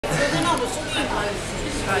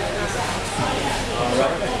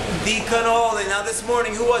The cannoli. Now this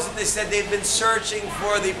morning, who was it? They said they've been searching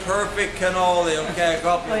for the perfect cannoli. Okay, a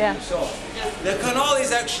couple of you. So the cannoli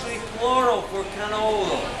is actually plural for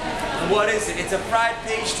cannolo. What is it? It's a fried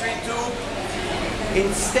pastry tube.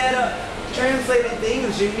 Instead of translated to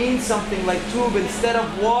English, it means something like tube. Instead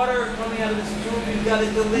of water coming out of this tube, you've got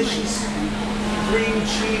a delicious cream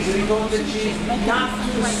cheese. And you go with the cheese, not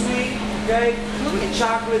too sweet. Okay, with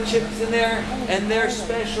chocolate chips in there, and their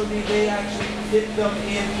specialty, they actually dip them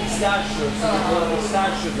in pistachios.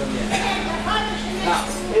 Pistachios them in. Now,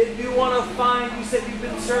 if you want to find, you said you've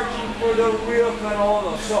been searching for the real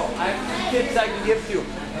cannolo. So, I have 2 tips I can give to you.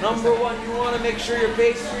 Number 1, you want to make sure your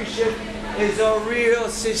pastry chef is a real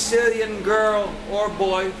Sicilian girl or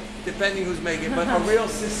boy, depending who's making it, but a real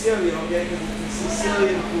Sicilian, okay, because it's a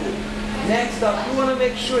Sicilian food. Next up, you want to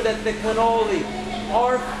make sure that the cannoli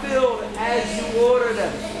are filled as you order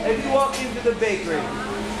them. If you walk into the bakery,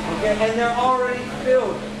 okay, and they're already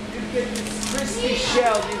filled, you get this crispy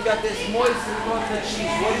shell, you've got this moist ricotta cheese.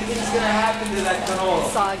 What do you think is going to happen to that canola?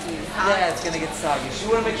 Soggy. Yeah, it's going to get soggy. So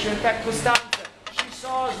you want to make sure. In fact, Costanza, she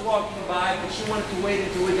saw us walking by, but she wanted to wait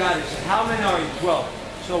until we got it. She said, how many are you? 12.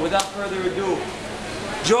 So without further ado,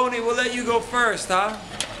 Joni, we'll let you go first, huh? I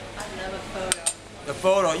have a photo. The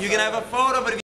photo. You can have a photo, but if